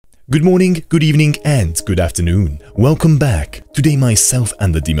Good morning, good evening, and good afternoon. Welcome back. Today myself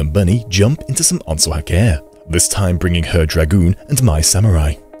and the Demonbunny jump into some Onshal Hakair, this time bringing her Dragoon and my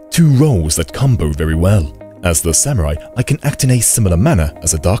Samurai. Two roles that combo very well. As the Samurai, I can act in a similar manner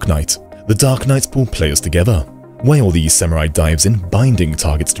as a Dark Knight. The Dark Knights pull players together, while the Samurai dives in, binding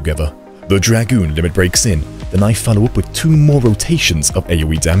targets together. The Dragoon limit breaks in, then I follow up with 2 more rotations of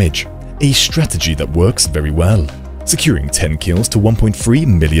AoE damage. A strategy that works very well, securing 10 kills to 1.3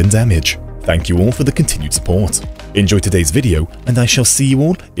 million damage. Thank you all for the continued support. Enjoy today's video, and I shall see you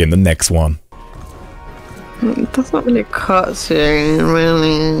all in the next one. That's not really a cutscene,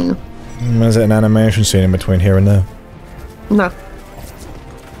 really. Is it an animation scene in between here and there? No.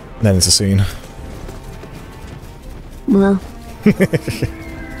 Then it's a scene. No.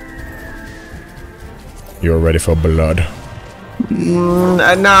 You're ready for blood. No,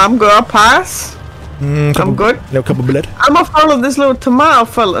 I'm good. I'll pass. I'm good. Little cup of blood. I'm gonna follow this little tomato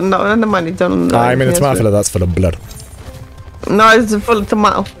fella. No, never mind. He don't. I mean, a tomato filler that's full of blood. No, it's full of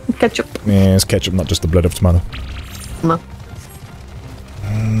tomato ketchup. Yeah, it's ketchup, not just the blood of tomato. No.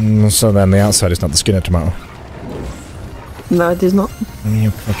 So then the outside is not the skin of tomato. No, it is not. You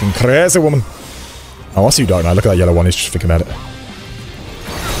fucking crazy woman. Oh, I see you, Dark Knight. Look at that yellow one. He's just thinking about it.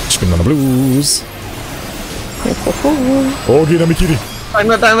 Spinning on the blues. Oh, get me kitty.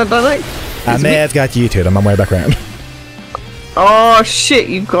 Dynamite. I may have got you too. I'm on my way back around. Oh shit!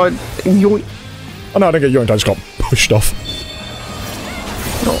 You got yoink. Oh no, I didn't get yoinked. I just got pushed off.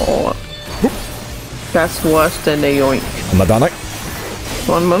 Oh, that's worse than a yoink. I'm not done, like.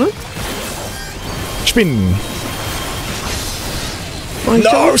 1 minute. Spin. Oh,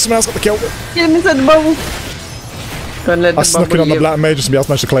 No, someone else got the kill. Get him inside the bubble. Gonna let I snuck it on the black mage and somebody else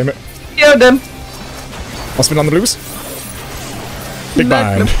managed to claim it. Kill them. I'll spin on the blues. Big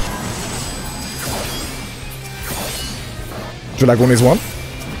bind. Dragoon is one.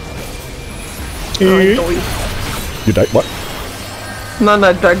 You died? What?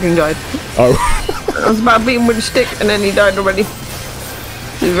 No, Dragoon died. Oh. I was about to beat him with a stick and then he died already.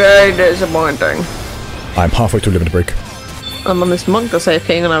 It's very disappointing. I'm halfway to limit break. I'm on this monk that's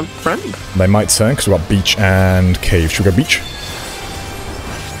AFKing on a friend. They might turn because we've got beach and cave. Should we go beach?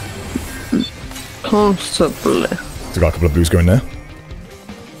 Possibly. So we've got a couple of blues going there.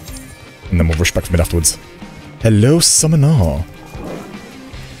 And then we'll rush back from it afterwards. Hello, Summoner.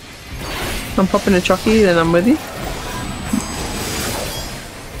 I'm popping a chucky, then I'm with you.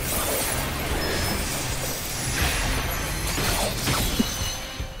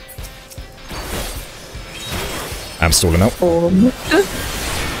 I'm stalling out.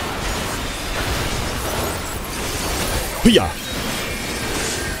 Hoo-yah!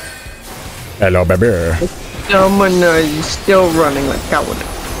 Hello, baby. Summoner is still running like coward.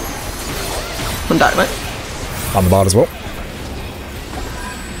 On Dark Knight. On the bar as well.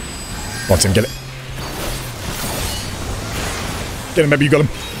 Watch him, get it. Get him, baby, you got him.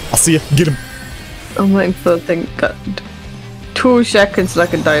 I'll see you. Get him. I'm waiting for the thing. Got 2 seconds so I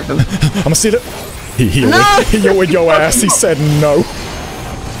can dive him. I'm gonna steal it. He with your ass. He said no.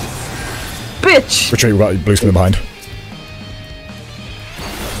 Bitch! Retreat, we've got blue spinning behind.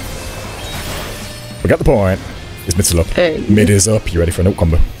 We got the point. Is mid still up? Hey. Mid is up. You ready for a note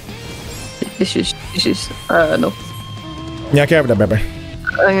combo? This is, no. Yeah, okay, have that, baby.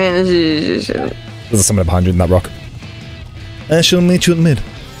 I mean, There's someone behind you in that rock. I shall meet you at mid.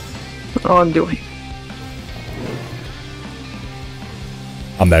 Oh, I'm doing.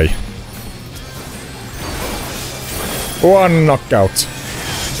 I'm there. One knockout.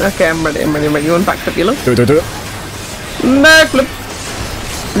 Okay, I'm ready. You want back up, yellow? Do it. Backflip.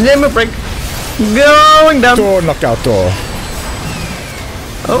 Limit break. Going down. Door, knockout, door.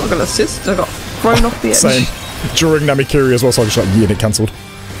 Oh, I got an assist. I got thrown off the edge. Same. During Namikiri as well, so I just like, yeah, and it cancelled.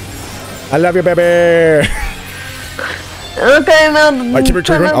 I love you, baby. Okay, now. Right, keep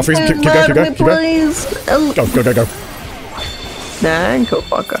going. I'll freeze him. Keep going. Please. Go. Nah, go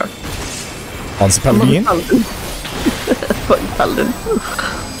fucker. On some paladin. Fucking paladin.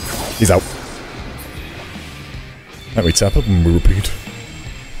 He's out. Then we tap up and we repeat.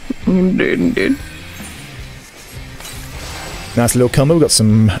 Indeed. Nice little combo. Got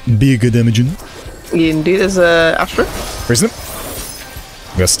some bigger damage in. Indeed, there's a Astra. Freezing him.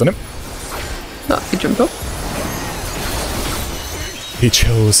 I'm gonna stun him. Oh, he jumped up. He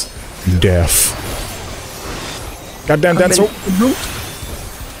chose death. Goddamn Denzel.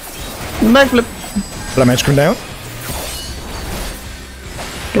 Backflip. Black mage come down.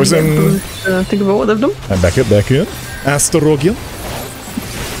 Goes in. Think about what they've done. And back up. Asterogian.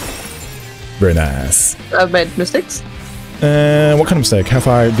 Very nice. I've made mistakes. What kind of mistake? How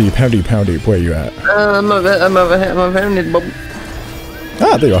far deep? How deep? Where are you at? I'm over here. I need a bubble.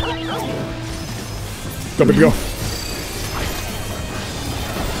 Ah, there you are. Go, baby, go.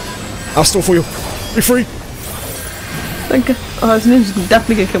 I'll stall for you. Be free. Thank you. Oh, his ninja's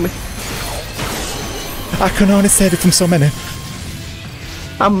definitely gonna kill me. I can only save it from so many.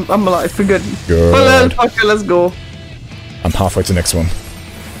 I'm alive for good. Good. Well, okay, let's go. I'm halfway to the next one.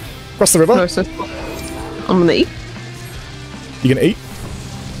 Cross the river. No, so I'm gonna eat. You gonna eat?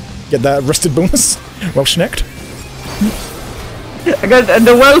 Get that rusted bonus? Well schnecked. I got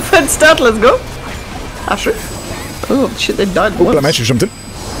the well-fed stat, let's go. Asher. Oh, shit, they died Oh, once. that man's jumped in.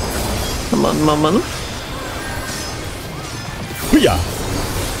 Come on, mama. Hoo-yah!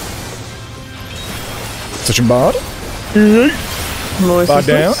 Touching bard. Nice. Bar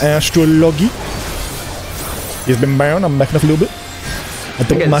down. Astrology. He's been bound. I'm backing off a little bit. I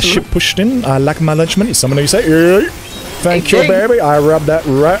think my ship pushed in. I like my lunch money. Someone you say, hey, thank you, baby. I rubbed that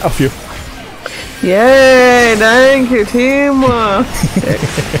right off you. Yay, thank you, teamwork.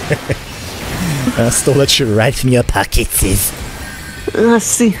 I stole that shit right from your pockets, sis. Let's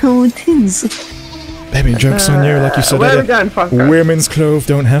see who it is. Baby, joke's on you, like you said. Where are we going, fucker? Women's clothes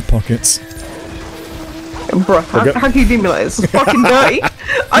don't have pockets. Bruh, how can you do me like this? It's fucking dirty.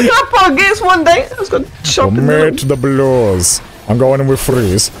 I got pockets one day. I was going shopping. Made to the blows. I'm going in with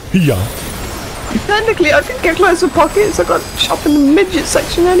freeze. Yeah. Technically, I could get clothes with pockets. I got shop in the midget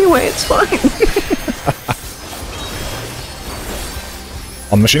section anyway. It's fine.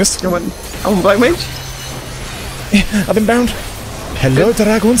 On the machinist. I want black mage. I've been bound. Hello,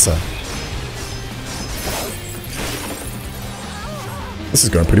 Dragoon, sir. This is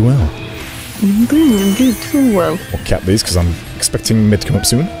going pretty well. I'm doing too well. I'll cap these because I'm expecting mid to come up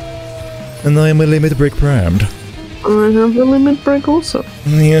soon. And I am a limit break primed. I have a limit break also.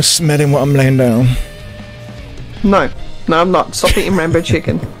 You're smelling what I'm laying down. No, I'm not. Stop eating rainbow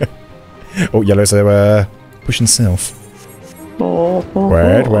chicken. Oh, yellows are pushing south.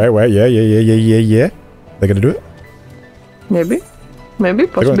 Wait, yeah. They're gonna do it? Maybe,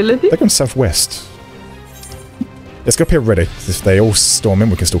 possibility. They're going southwest. Let's go up here ready. If they all storm in,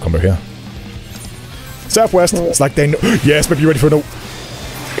 we can still come over here. Southwest. It's like they know. Yes, maybe you're ready for a no.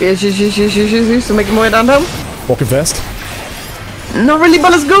 Yes. So making my way downtown. Walking fast. Not really,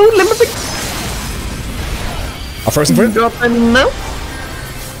 but let's go. Limit break. I'll throw some for it. Go up and now.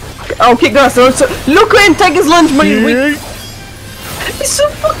 Oh, kick grass. So look at him take his lunch money. Yeah. He's so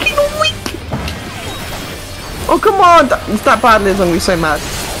fucking weak. Oh, come on. It's that bad, Liz, when we're so mad.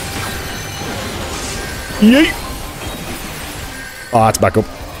 Yeet. Ah, it's back up.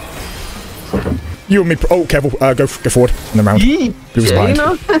 You and me. Oh, careful. Go forward in the round. Yeet. Who's behind? You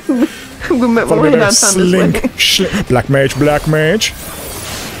know? We'll make my way downtown this way. Slink. Black mage. 4.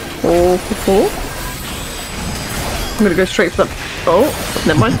 I'm gonna go straight for the. Oh,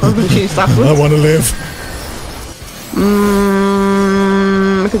 never mind. I'm gonna choose afterwards. I want to live.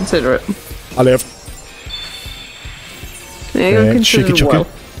 Consider it. I live. Yeah, you're consider it well.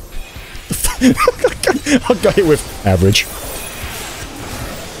 I got hit with average.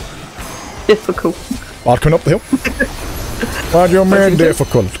 Difficult. Bard coming up the hill. Why do you mean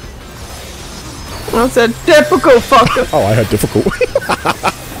difficult? I said difficult, fucker. Oh, I had difficult.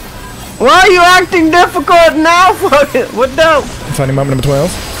 Why are you acting difficult now, fucker? What the? Finding moment number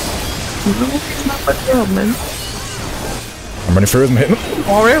 12. No, it's not my job, man. I'm running through as I'm hitting him.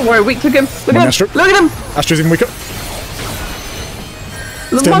 Warrior, weak. Look at him. Look at him. Look at him. Astro's even weaker.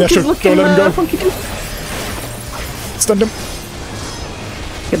 The Stay monkey's Astro. looking Don't let him go. funky too. Stunned him.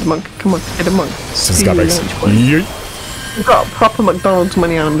 Get the monk. Come on, get the monk. Since got base. Yeet. We've got proper McDonald's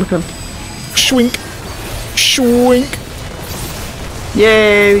money on him. Look at him. Schwink. Schwink.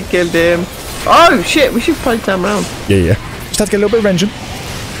 Yay, we killed him. Oh shit, we should probably turn around. Yeah. Just have to get a little bit of engine.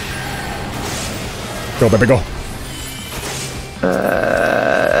 Go, baby, go.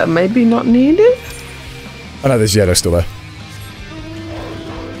 Maybe not needed? Oh no, there's yellow still there.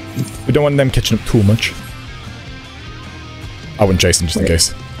 We don't want them catching up too much. I wouldn't chase them just in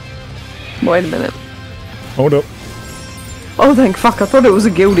case. Wait a minute. Hold up. Oh, thank fuck, I thought it was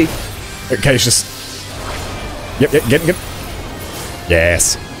a guildie. Okay, it's just... Yep, get.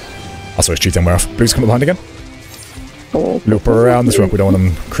 Yes. I saw his cheating wear off. Blue's coming behind again. Oh. Loop around this rock, we don't want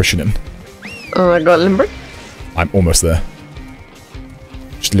them crushing. Oh, I got limber. I'm almost there.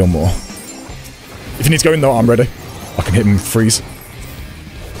 Just a little more. If he needs going though, I'm ready. I can hit him freeze.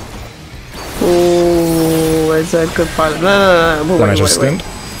 Oh, it's a good pilot. No. Damage is stunned.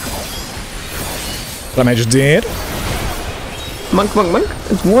 Damage is dead. Monk.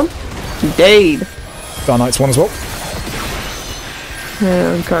 It's one. Dead. Dark Knight's one as well.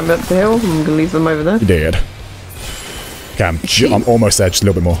 Yeah, I'm climbing up the hill. I'm gonna leave them over there. He dead. Okay, I'm almost there, just a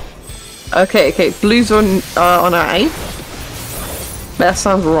little bit more. Okay. Blue's on our A. That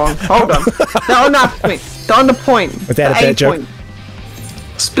sounds wrong. Hold on. Not on that point. Not on the point. Was that the a bad joke? point.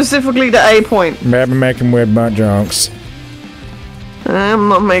 Specifically the A point. Maybe making weird butt jokes. I'm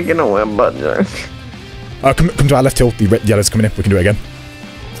not making a weird butt joke. Come to our left hill. The yellow's coming in. We can do it again.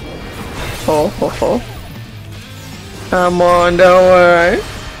 Oh. Come on, don't worry.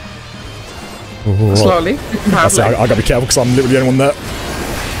 Slowly. I gotta be careful because I'm literally the only one there.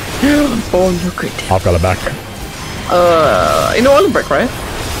 Oh, look at that. I've got it back. You know, Island Brick, right?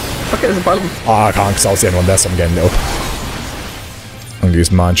 Okay, there's a bottom. Oh, I can't because I was the only one there, so I'm getting it up. I'm gonna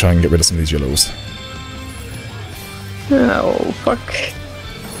use mine, try and get rid of some of these yellows. Oh, fuck.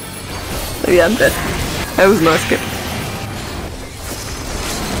 Yeah, I'm dead. That was a nice skip.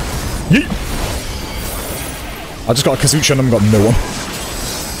 Yeet! I just got a Kazuchi and I've got no one.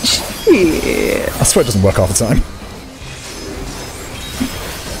 Yeah. I swear it doesn't work half the time.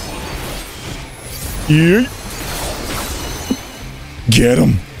 Yeet! Get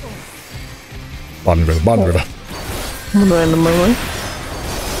him! Bottom river. I'm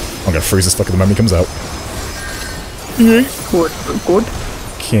gonna freeze this fucker the moment he comes out. Yeet! Good.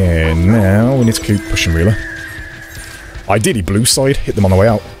 Okay, now we need to keep pushing Reeler. Ideally blue side, hit them on the way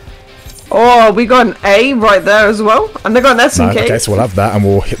out. Oh, we got an A right there as well. And they got an S and K. Okay, so we'll have that and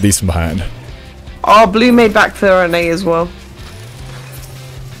we'll hit these from behind. Oh, blue made back for an A as well.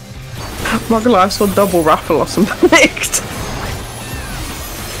 I'm not gonna lie, I saw double raffle or something.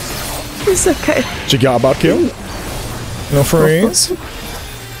 It's okay. She got about kill. No freeze.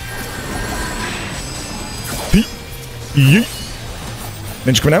 Yeet.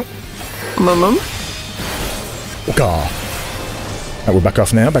 Ninja coming out. Mum. Okay. Right, we're back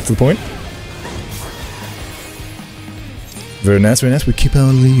off now, back to the point. Very nice, very nice. We keep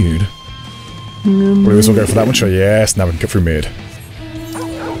our lead. We also go for that one, sure. Yes, now we can get through mid.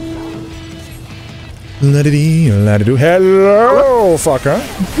 La-di-dee, la-di-doo. Hello, fucker.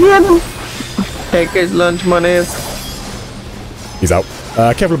 Take his lunch money. He's out.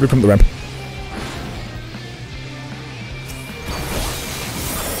 Careful, blue, come up the ramp.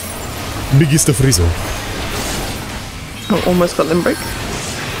 Biggest of Rizzo. I almost got limb break.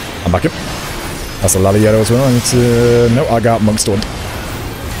 I'm back in. That's a lot of yellow as well. I need to... No, I got Monk Storm.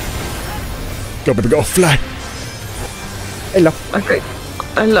 Go, baby, go. Fly. Hello. Okay.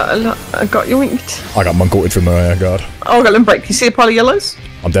 I got you winked. I got Monk ulted from my guard. Oh, I got limb break. You see a pile of yellows?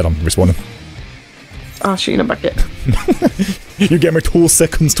 I'm dead. I'm respawning. Oh, shit, you're not back yet. You get me 2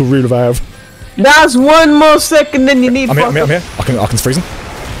 seconds to revive. That's 1 more second than you need. I'm here. I can freeze him.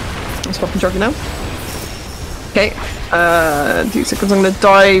 I'm swapping jockey now. Okay. 2 seconds. I'm gonna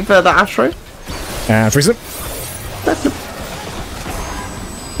dive the Astro. And freeze him.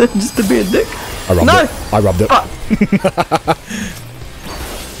 Just to be a dick. I robbed it. Fuck.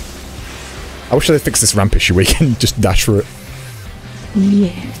 I wish they fixed this ramp issue. We can just dash through it.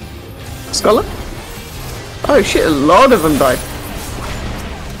 Yeah. Scholar? Oh shit, a lot of them died.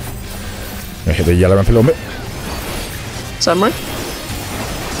 I hit the yellow ramp a little bit. Samurai?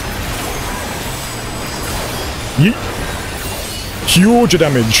 Yeet. Huge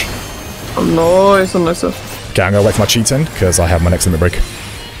damage. Oh, nice, nice. Okay, I'm gonna wait for my cheat end because I have my next limit break.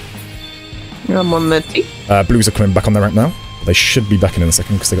 Yeah, I'm on the T. Blues are coming back on their rank now. They should be back in a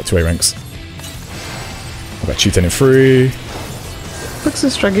second because they got 2 A ranks. I've got cheat end in 3. What's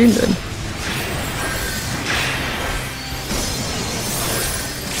this Dragoon doing?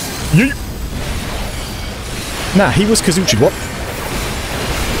 Yeet. Nah, he was Kazuchi. What?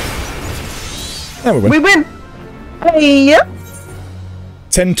 There we win. We win. Hey, yeah.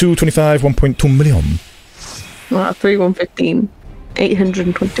 10 to 25, 1.2 million. 3, 115,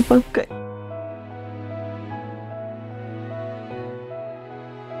 825. Good.